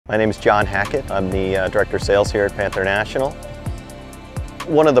My name is John Hackett. I'm the Director of Sales here at Panther National.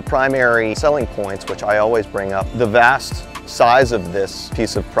 One of the primary selling points, which I always bring up, the vast size of this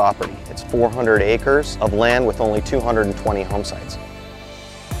piece of property. It's 400 acres of land with only 220 home sites.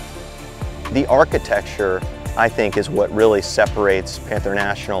 The architecture, I think, is what really separates Panther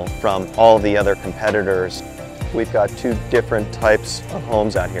National from all the other competitors. We've got two different types of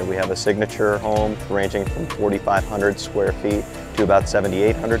homes out here. We have a signature home ranging from 4,500 square feet to about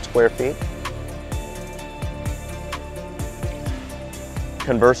 7,800 square feet.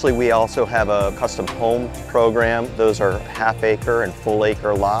 Conversely, we also have a custom home program. Those are half-acre and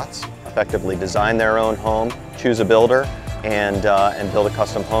full-acre lots. Effectively design their own home, choose a builder, and build a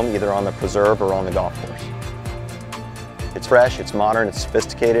custom home either on the preserve or on the golf course. It's fresh, it's modern, it's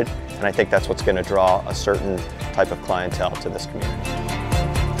sophisticated, and I think that's what's going to draw a certain type of clientele to this community.